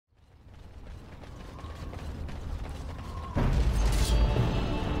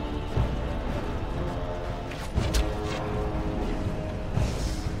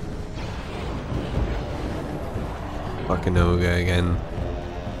fucking ogre again.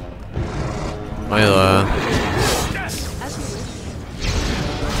 Hi there.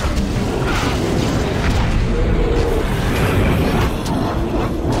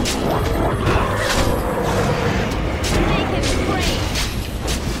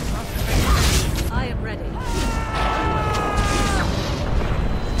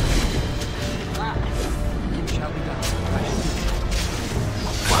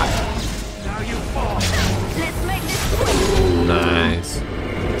 Nice.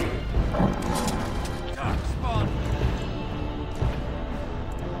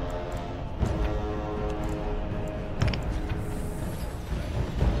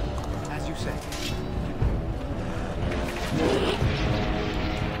 As you say.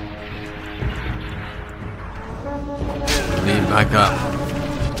 Need back up.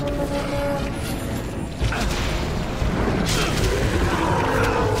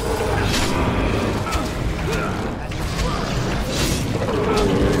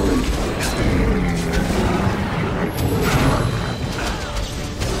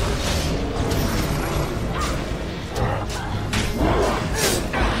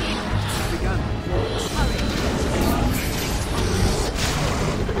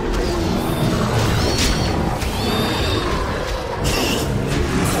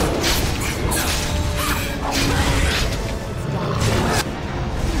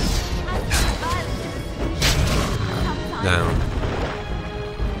 Down.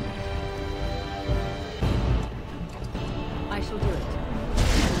 I shall do it.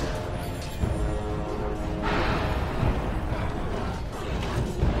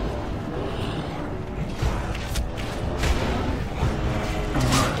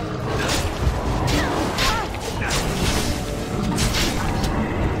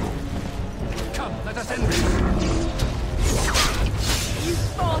 Come, let us end this. You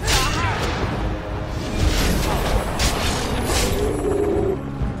fought our hand.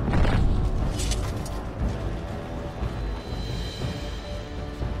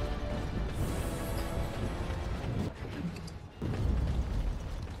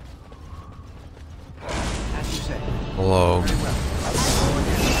 As you say. Hello. Very well.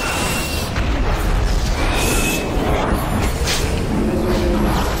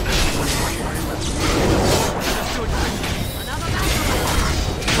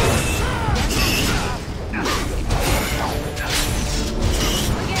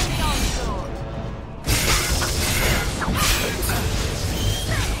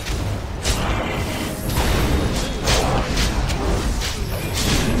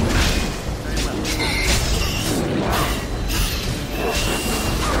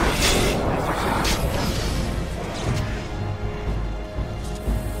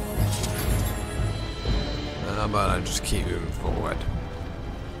 How about I just keep moving forward?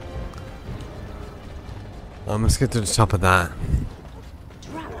 Let's get to the top of that.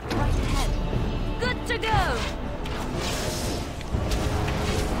 Trap right ahead. Good to go.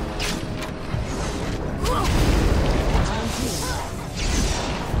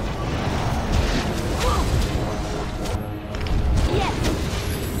 Yes.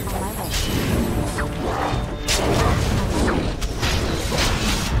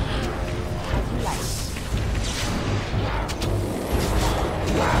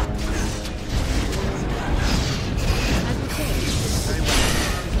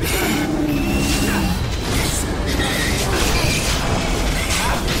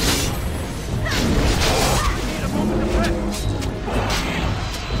 On my way. As you like.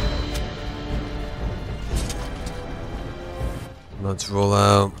 Let's roll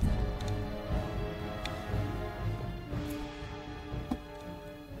out.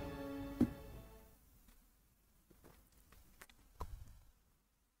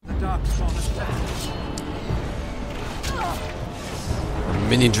 The dark spawn is dead.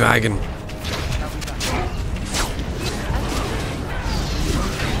 Mini dragon. Shall be done.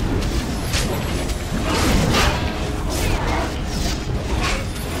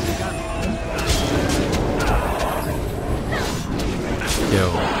 Yo.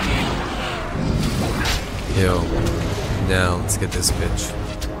 Yo. Now let's get this bitch.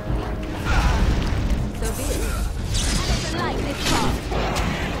 So be it. I like this part.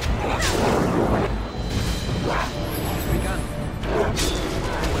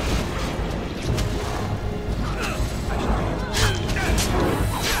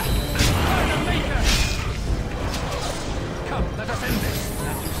 Come, let us end this.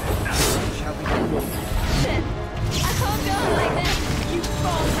 Shall we go? Shit. I can't go on like this. You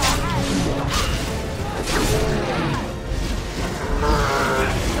fought our hand.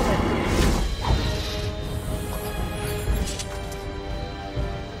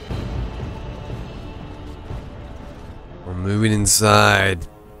 inside.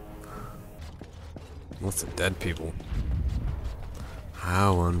 Lots of dead people.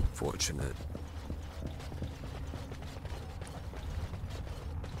 How unfortunate.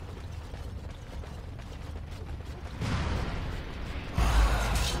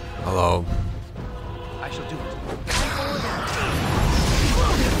 Hello. I shall do it.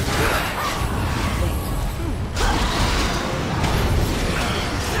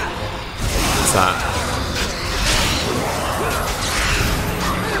 What's that?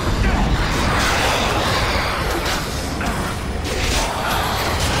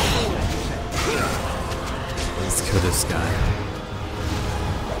 Let's kill this guy.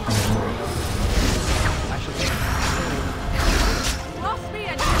 I shall do it. Lost me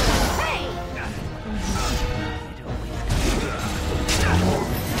and hey!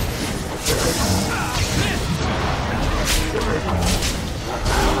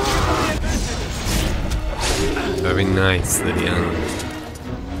 Very nice, Lydia.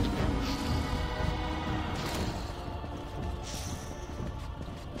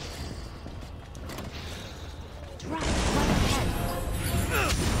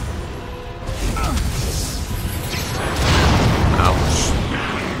 Ouch.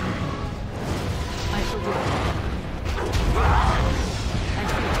 I shall do it. I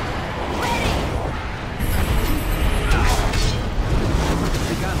see.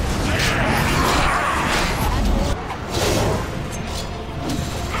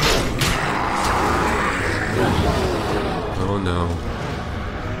 Oh no.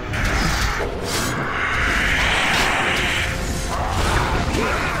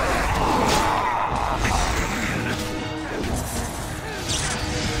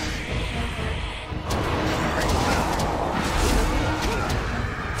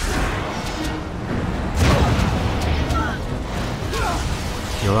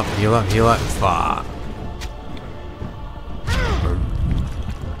 Heal up, heal up, heal up. Fuck.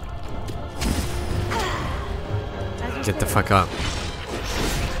 Get the fuck up.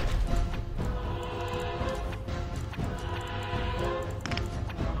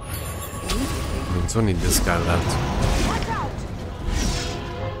 There's only this guy left.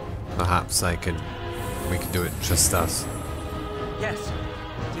 Perhaps we could do it just us. Yes,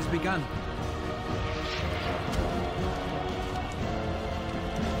 it is begun.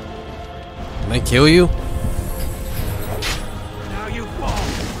 Can I kill you? Now you fall.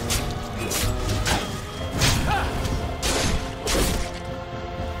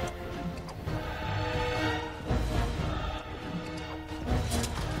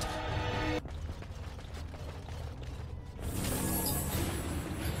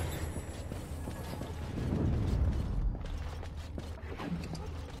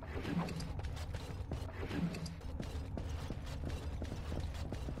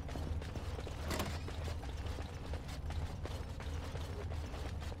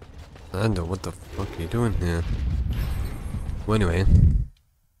 Lando, what the fuck are you doing here? Well, anyway.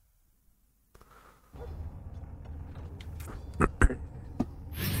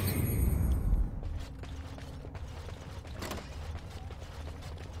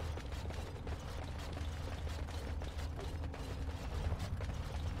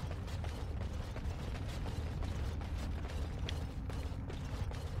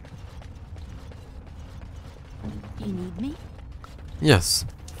 You need me? Yes.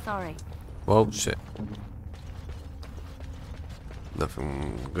 Sorry. Well, shit.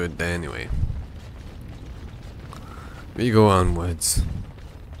 Nothing good there anyway. We go onwards.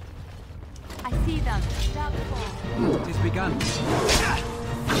 I see them. Down the wall. It is begun.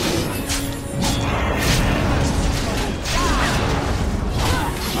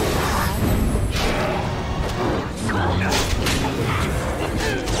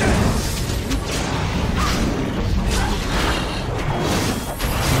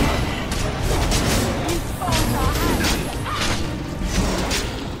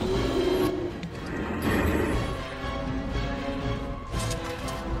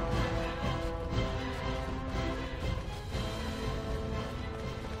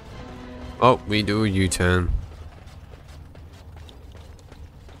 Oh, we do a U-turn.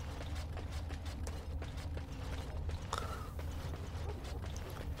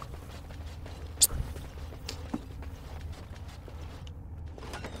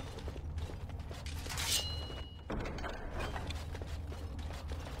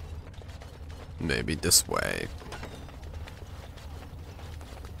 Maybe this way.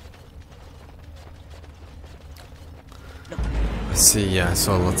 I see, yeah, I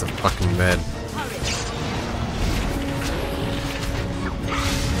saw lots of fucking red.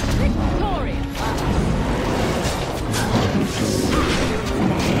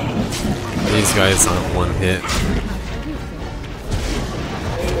 These guys aren't one hit.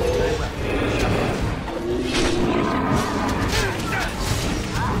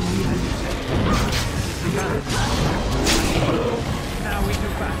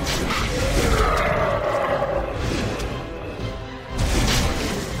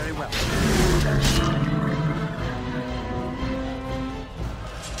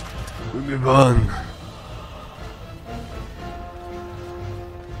 Move on.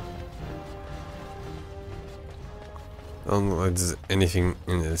 I don't know if there's anything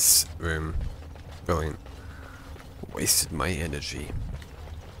in this room. Brilliant. Wasted my energy.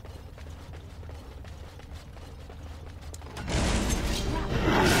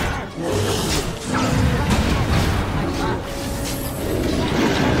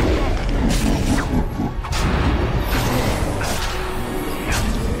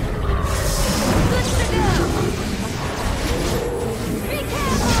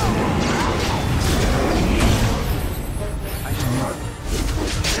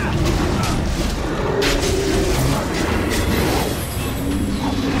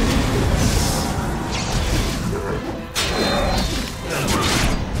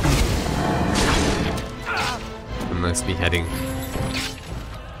 Nice beheading.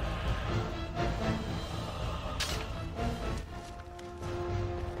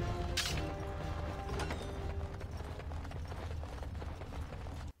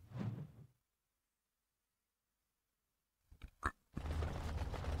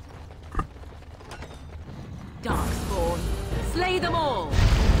 Darkspawn, slay them all.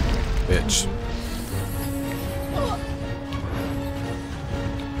 Bitch.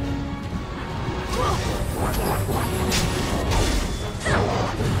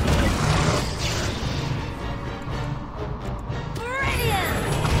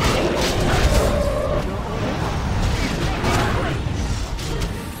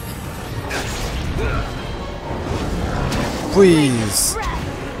 Please.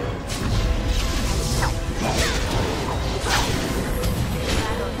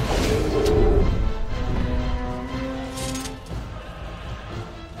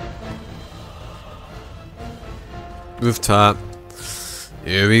 Rooftop.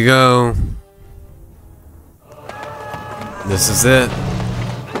 Here we go. This is it.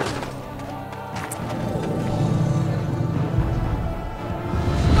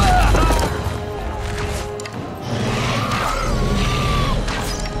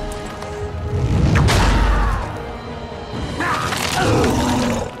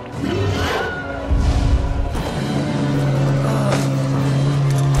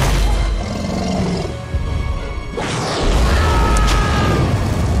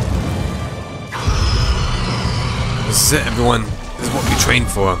 This is it, everyone. This is what we trained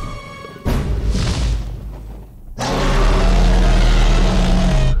for.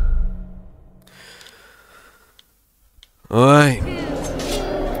 Alright.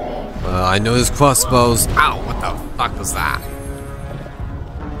 I know there's crossbows. Ow, what the fuck was that?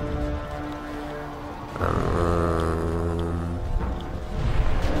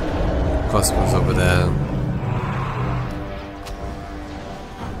 Crossbows over there.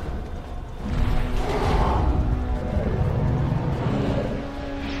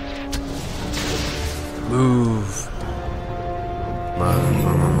 Move. Come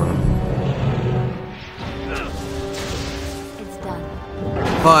on. It's done.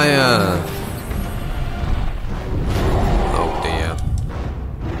 Fire! Oh dear.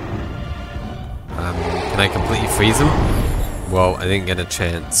 Can I completely freeze him? Well, I didn't get a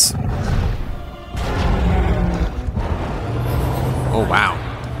chance. Oh wow.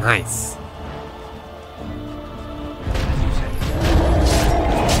 Nice.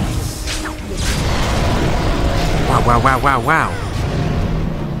 Wow.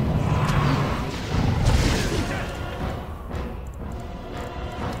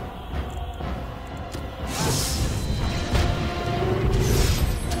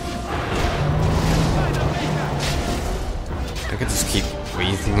 I could just keep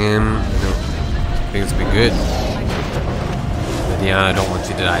breathing him. Things will be good. But yeah, I don't want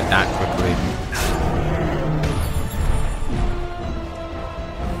you to die that quickly.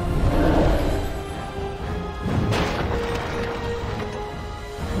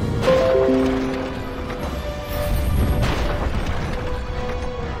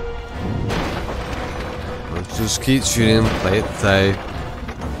 Just keep shooting, play it safe.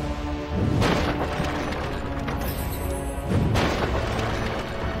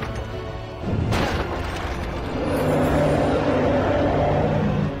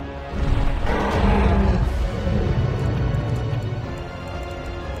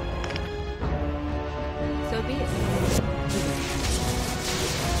 So be it.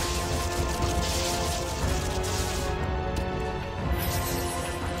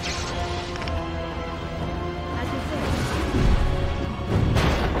 As you say.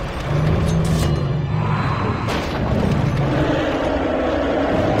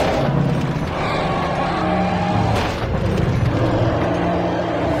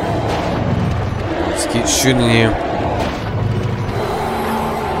 Just keep shooting you.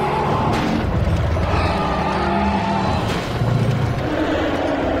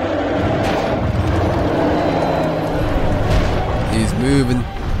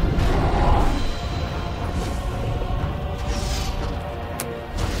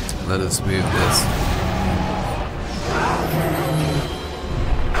 Let us move this.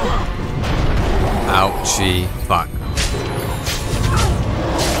 Ouchie. Fuck.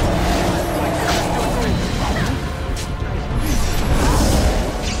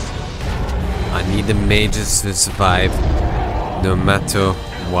 I need the mages to survive no matter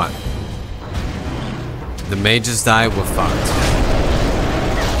what. If the mages die, we're fucked.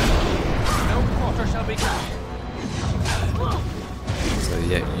 No quarter shall be cut. So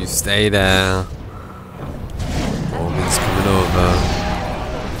yeah, you stay there. Morgan's coming over.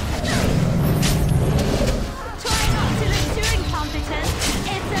 Try not to look too incompetent.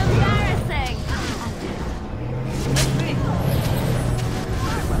 It's embarrassing.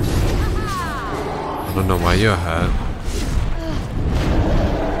 I don't know why you're hurt.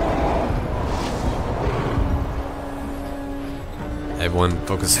 Everyone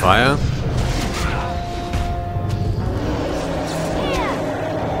focus fire.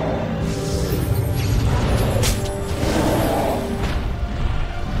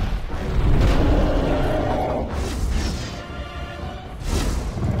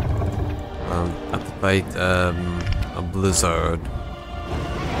 Have to fight a blizzard.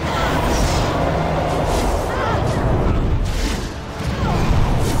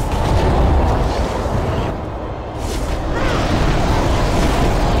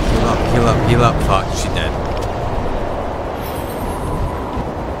 Heal up, fuck, she dead.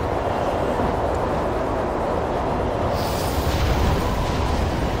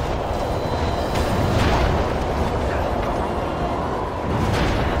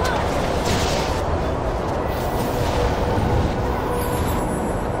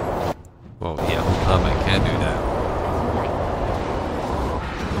 Well, yeah, I can do that.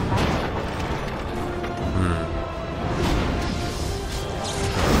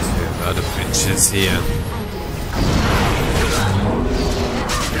 Other bitches here.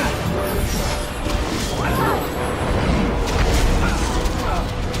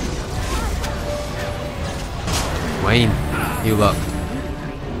 Wayne, heal up.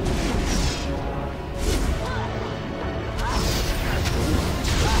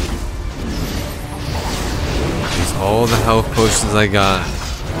 Use all the health potions I got.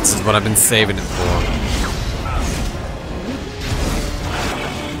 This is what I've been saving it for.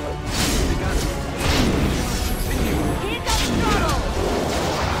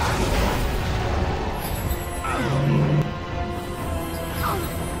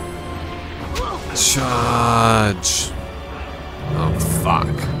 Charge! Oh fuck.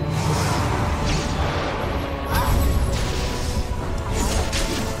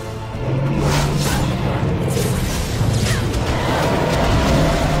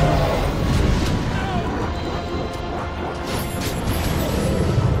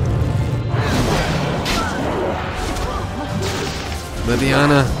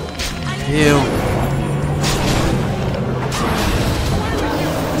 Lydiana, heal.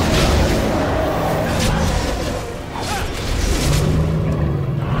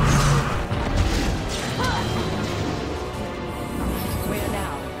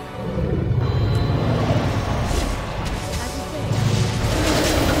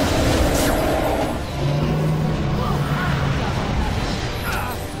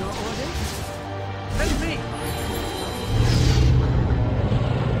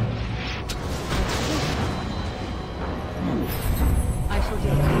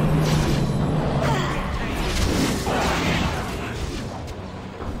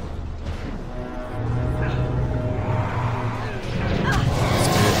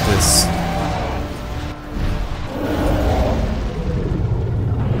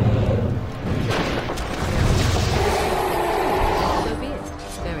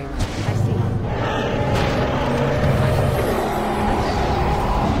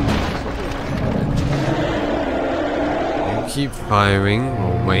 Keep firing,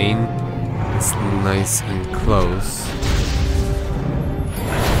 or Wayne is nice and close.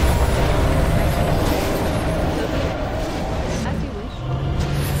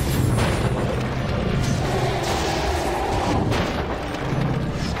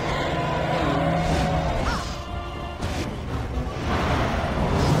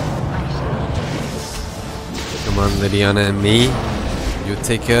 Come on, Lydiana and me. You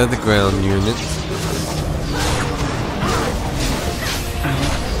take care of the ground unit.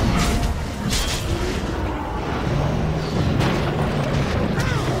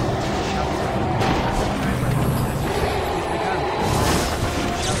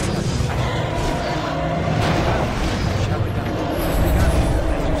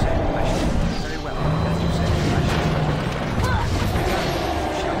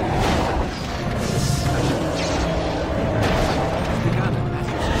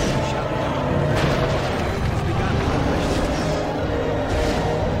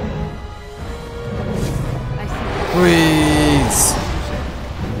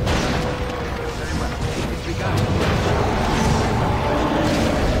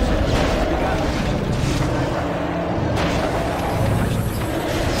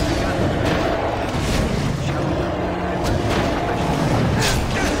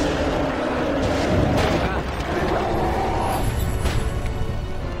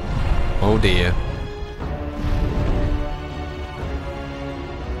 dear.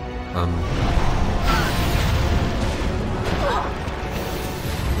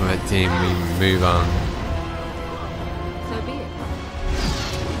 Right team, we move on. So be it.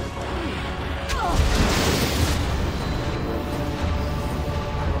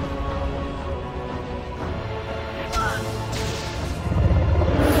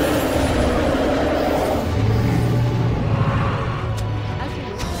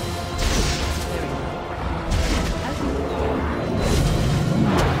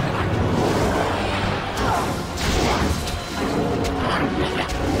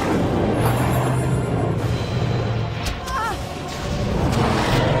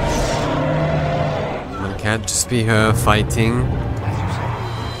 Can't just be her fighting.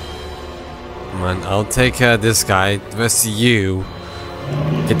 Come on, I'll take care of this guy. The rest of you,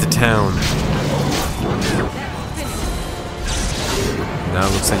 get to town. Now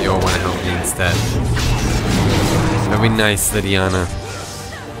it looks like you all want to help me instead. Very nice, Lydiana.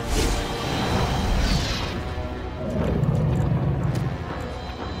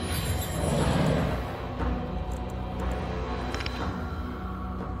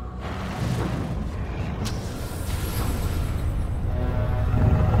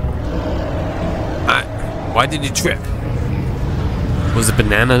 Why did you trip? Was it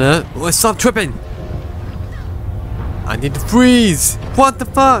banana nut? Oh, stop tripping! I need to freeze! What the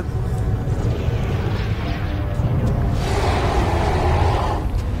fuck?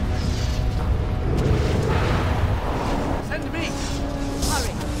 Send me!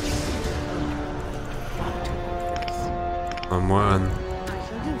 Hurry. I'm on. I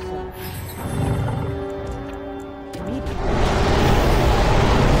shall do so. Immediately.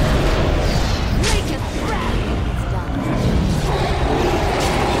 Make it grab. It's done.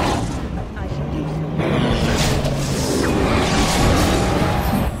 I shall do so.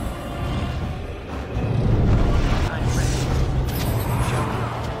 I'm ready. Shall we?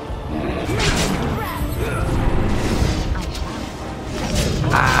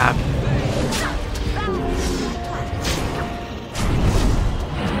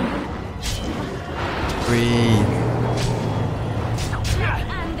 Breathe.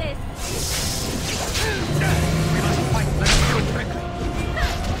 And this. We must fight. Let's do it quickly.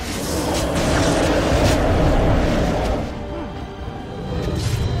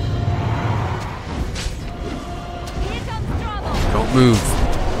 Here comes trouble. Don't move.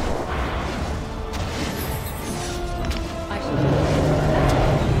 I shall do so.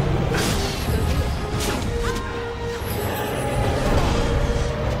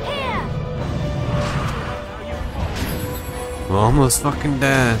 Here. We're almost fucking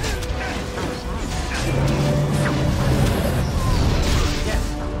dead.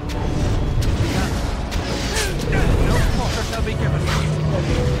 No quarter shall be given.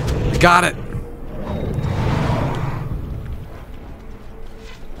 We got it.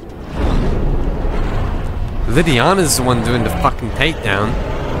 Lydiana's the one doing the fucking takedown.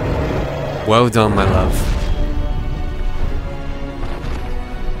 Well done, my love.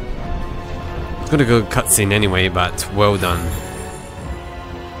 It's gonna go cutscene anyway, but well done.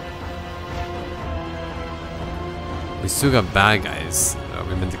 We still got bad guys. Are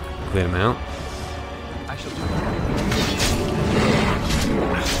we meant to clear them out? I shall do it.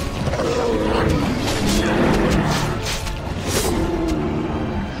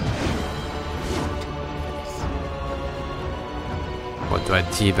 What, do I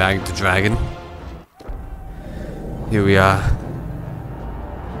teabag the dragon? Here we are.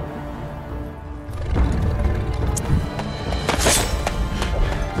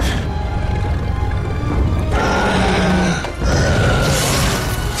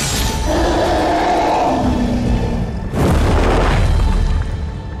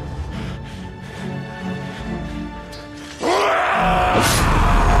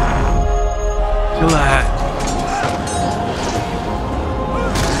 Kill that.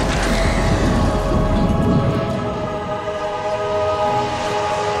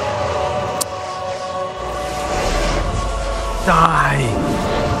 Die!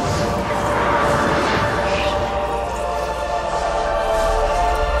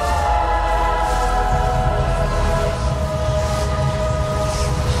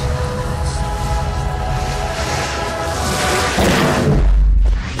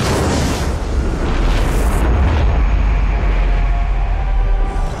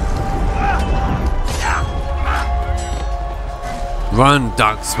 Run,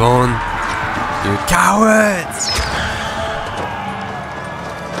 Darkspawn! You cowards!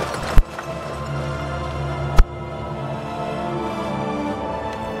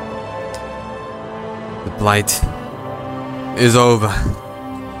 The blight is over.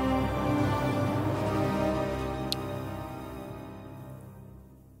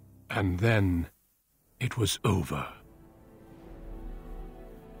 And then it was over.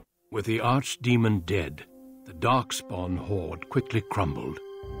 With the archdemon dead, the Darkspawn horde quickly crumbled.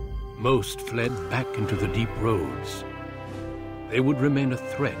 Most fled back into the deep roads. They would remain a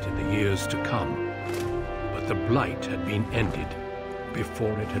threat in the years to come, but the blight had been ended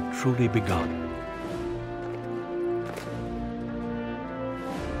before it had truly begun.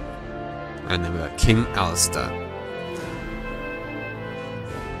 And then we got King Alistair.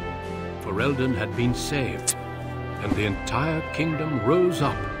 Ferelden had been saved, and the entire kingdom rose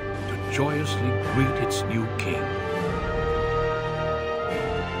up to joyously greet its new king.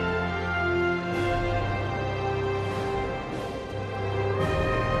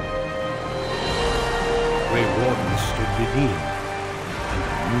 Grey Wardens stood redeemed, and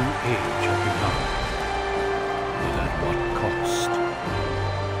a new age had begun. But at what cost?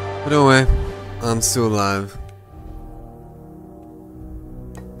 But don't worry, I'm still alive.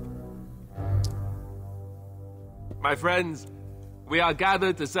 My friends, we are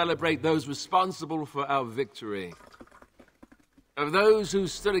gathered to celebrate those responsible for our victory. Of those who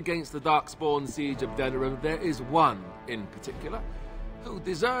stood against the Darkspawn siege of Denerim, there is one in particular who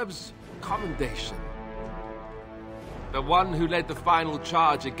deserves commendation. The one who led the final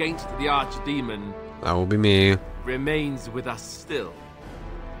charge against the Archdemon. That will be me. Remains with us still.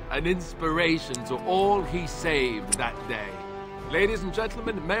 An inspiration to all he saved that day. Ladies and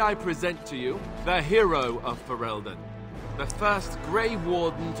gentlemen, may I present to you the hero of Ferelden. The first Grey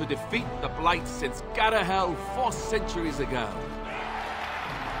Warden to defeat the Blight since Garahel 4 centuries ago.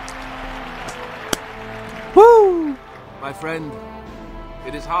 Woo! My friend,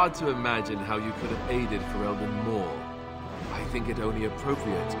 it is hard to imagine how you could have aided Ferelden more. I think it only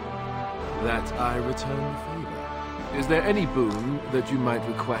appropriate that I return the favor. Is there any boon that you might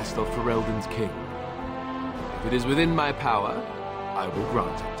request of Ferelden's king? If it is within my power, I will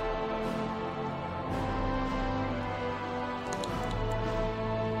grant it.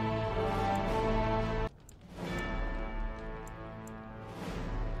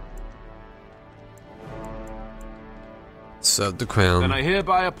 Serve the crown. Then I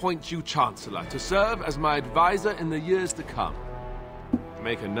hereby appoint you Chancellor to serve as my advisor in the years to come.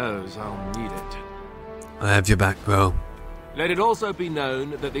 Make a nose, I'll need it. I have your back, bro. Let it also be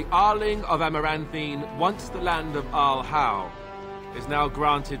known that the Arling of Amaranthine, once the land of Arl Howe, is now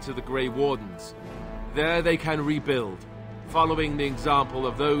granted to the Grey Wardens. There they can rebuild, following the example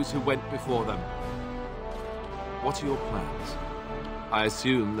of those who went before them. What are your plans? I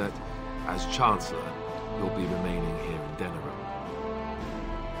assume that, as Chancellor, you'll be remaining here in Denerim.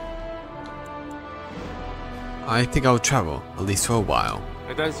 I think I'll travel, at least for a while.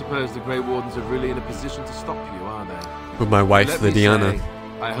 I don't suppose the Grey Wardens are really in a position to stop you, are they? With my wife, Let me Lydiana. say,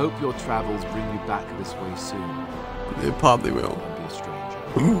 I hope your travels bring you back this way soon. They probably will. Don't be a stranger.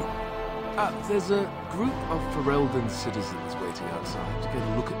 There's a group of Ferelden citizens waiting outside to get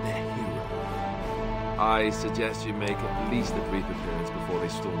a look at their hero. I suggest you make at least a brief appearance before they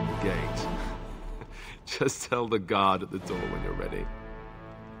storm the gate. Just tell the guard at the door when you're ready.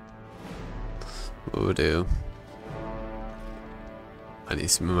 Will do. I need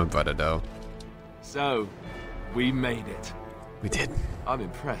to meet my brother, though. So, we made it. We did. I'm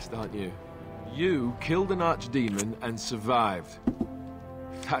impressed, aren't you? You killed an archdemon and survived.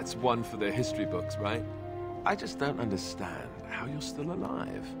 That's one for the history books, right? I just don't understand how you're still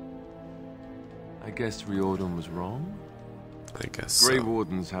alive. I guess Riordan was wrong? I guess Grey so.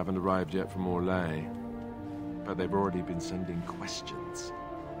 Wardens haven't arrived yet from Orlais, but they've already been sending questions.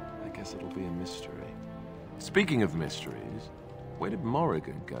 I guess it'll be a mystery. Speaking of mysteries, where did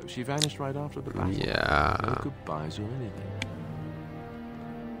Morrigan go? She vanished right after the battle. Yeah. No goodbyes or anything.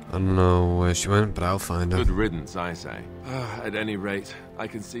 I don't know where she went, but I'll find her. Good riddance, I say. At any rate, I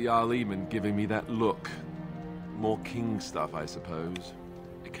can see Arleman giving me that look. More king stuff, I suppose.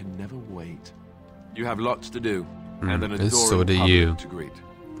 It can never wait. You have lots to do, and an and adoring so do public you. to greet.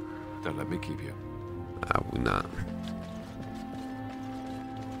 Don't let me keep you. I will not.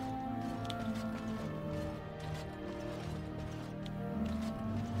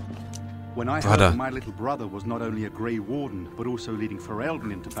 When I Brother. heard my little brother was not only a Grey Warden, but also leading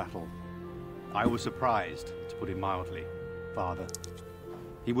Ferelden into battle, I was surprised, to put it mildly, Father.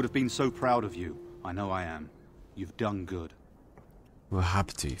 He would have been so proud of you. I know I am. You've done good. We're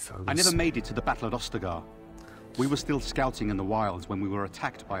happy to, folks. I never made it to the battle at Ostagar. We were still scouting in the wilds when we were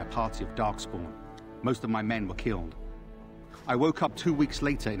attacked by a party of Darkspawn. Most of my men were killed. I woke up 2 weeks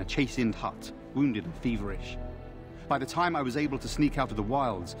later in a chase-in hut, wounded and feverish. By the time I was able to sneak out of the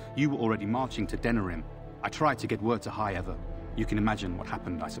wilds, you were already marching to Denerim. I tried to get word to High Ever. You can imagine what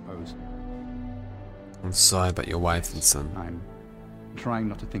happened, I suppose. I'm sorry about your wife and son. I'm trying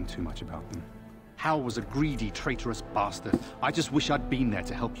not to think too much about them. Hal was a greedy, traitorous bastard. I just wish I'd been there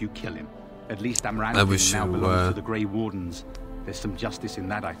to help you kill him. At least Amaranthine now belongs to the Grey Wardens. There's some justice in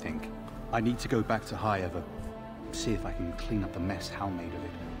that, I think. I need to go back to High Ever. See if I can clean up the mess Hal made of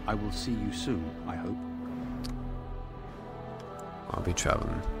it. I will see you soon, I hope. I'll be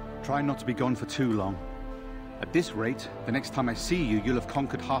traveling. Try not to be gone for too long. At this rate, the next time I see you, you'll have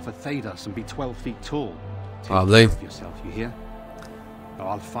conquered half of Thedas and be 12 feet tall. Take Probably. care of yourself, you hear? Or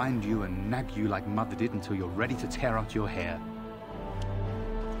I'll find you and nag you like Mother did until you're ready to tear out your hair.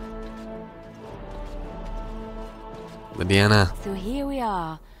 Lydiana. So here we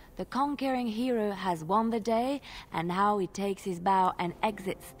are. The conquering hero has won the day, and now he takes his bow and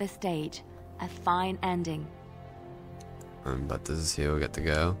exits the stage. A fine ending. But does this hero get to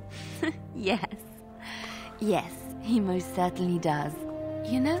go? Yes. Yes, he most certainly does.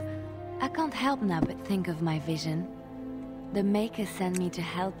 You know, I can't help now but think of my vision. The Maker sent me to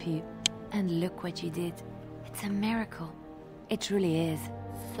help you, and look what you did. It's a miracle. It truly is.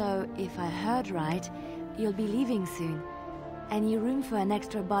 So, if I heard right, you'll be leaving soon. Any room for an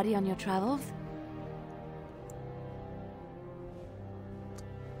extra body on your travels?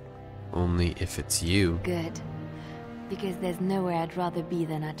 Only if it's you. Good. Because there's nowhere I'd rather be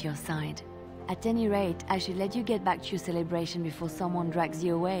than at your side. At any rate, I should let you get back to your celebration before someone drags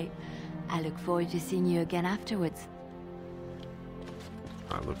you away. I look forward to seeing you again afterwards.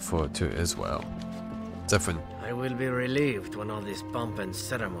 I look forward to it as well. Different. I will be relieved when all this pomp and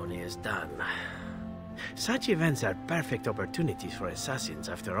ceremony is done. Such events are perfect opportunities for assassins,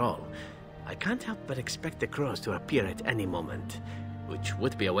 after all. I can't help but expect the crows to appear at any moment, which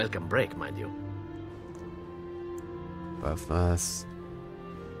would be a welcome break, mind you. Ruthless.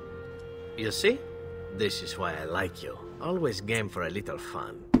 You see? This is why I like you. Always game for a little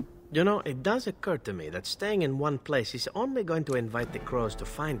fun. You know, it does occur to me that staying in one place is only going to invite the crows to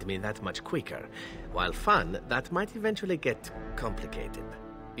find me that much quicker. While fun, that might eventually get complicated.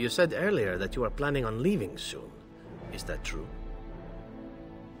 You said earlier that you are planning on leaving soon. Is that true?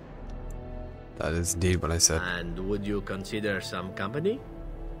 That is indeed what I said. And would you consider some company?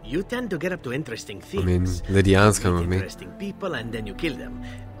 You tend to get up to interesting things. I mean, Lydiana's You coming meet with me. interesting people and then you kill them.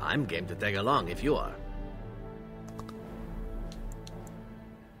 I'm game to tag along if you are.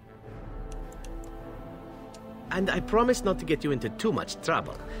 And I promise not to get you into too much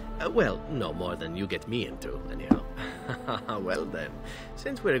trouble. Well, no more than you get me into, anyhow. Well then,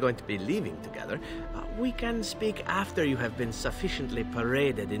 since we're going to be leaving together, we can speak after you have been sufficiently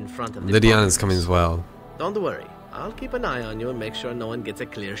paraded in front of the Lydiana's populace. coming as well. Don't worry, I'll keep an eye on you and make sure no one gets a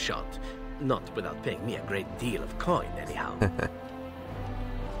clear shot. Not without paying me a great deal of coin, anyhow.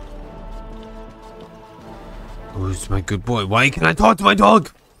 Who's my good boy? Why can I talk to my dog?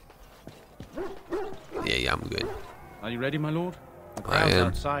 Yeah, I'm good. Are you ready, my lord? The I crowds am.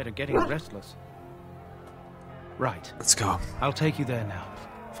 outside are getting restless. Right. Let's go. I'll take you there now.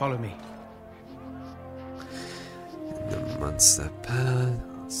 Follow me. In the months that pass,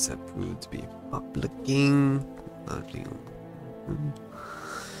 set would be publicing.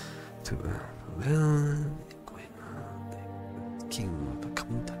 To king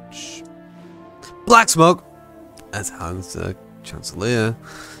become Dutch. Blacksmoke as Hans the Chancellor.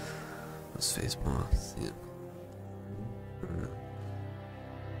 Let's face more.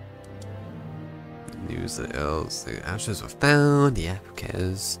 News that else the ashes were found. Yeah, who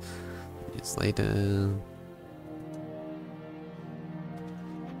cares? Years later.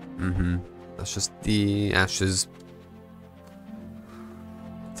 That's just the ashes.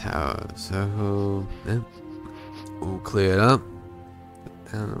 Tower. So yeah. All cleared up.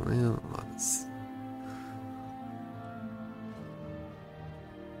 Put down the wheel. Lots.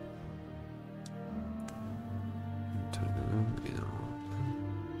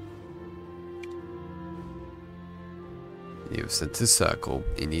 You've sent to circle.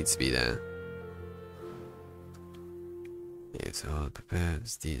 He needs to be there. It's all prepared.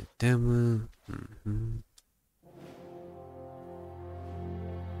 The demo.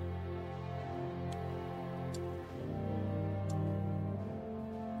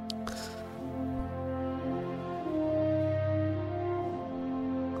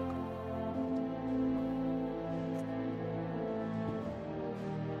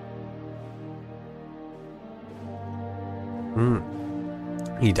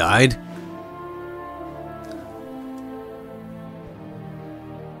 He died.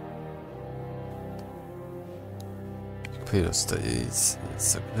 Computer studies.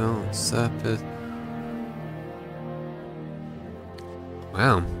 No, surface.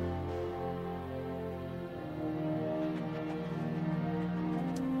 Wow.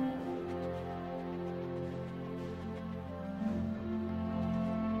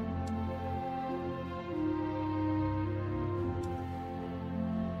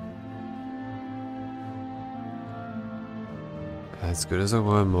 As good as I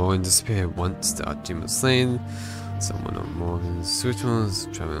were, Morgan disappeared once the Archdeacon was slain. Someone of Morgan's rituals,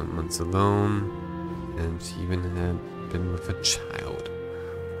 traveling months alone, and she even had been with a child.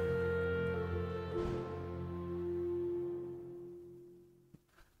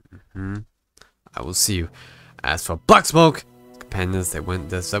 I will see you. As for Blacksmoke, companions, they went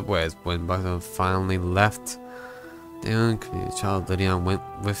their separate ways. When Blacksmoke finally left, the child Lydian went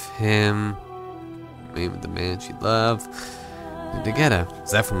with him. Maybe the man she loved. Together,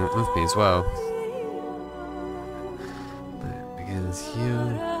 Zephyr went with me as well. But it begins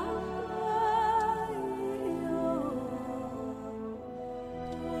here.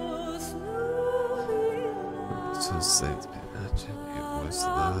 So said to be imagined, it was the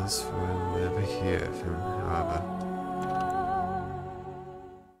last we'll never hear of him, however.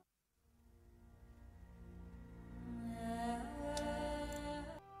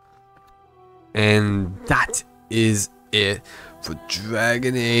 And that is it for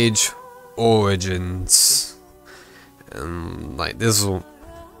Dragon Age Origins. Like, this is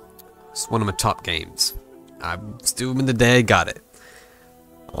one of my top games. I'm still in the day I got it.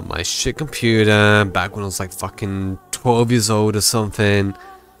 On my shit computer, back when I was like fucking 12 years old or something.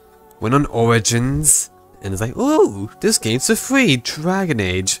 Went on Origins, and it's like, ooh, this game's for free, Dragon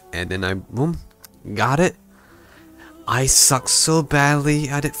Age. And then I, boom, got it. I sucked so badly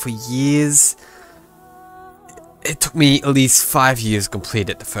at it for years. It took me at least 5 years to complete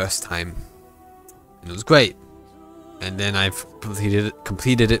it the first time. And it was great. And then I've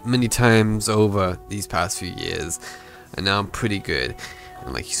completed it many times over these past few years. And now I'm pretty good.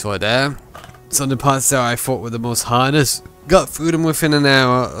 And like you saw there, some of the parts there I thought were the most hardest, got through them within an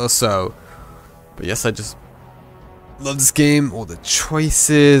hour or so. But yes, I just love this game. All the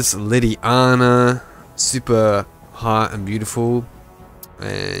choices, Lydiana, super hot and beautiful.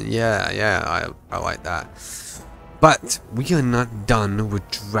 And yeah, I like that. But we are not done with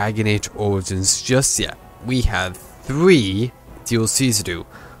Dragon Age Origins just yet. We have 3 DLCs to do: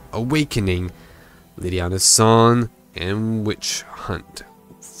 Awakening, Lydiana's Song, and Witch Hunt.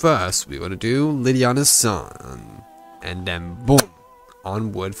 First, we're going to do Lydiana's Song, and then boom,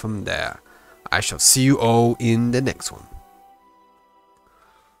 onward from there. I shall see you all in the next one.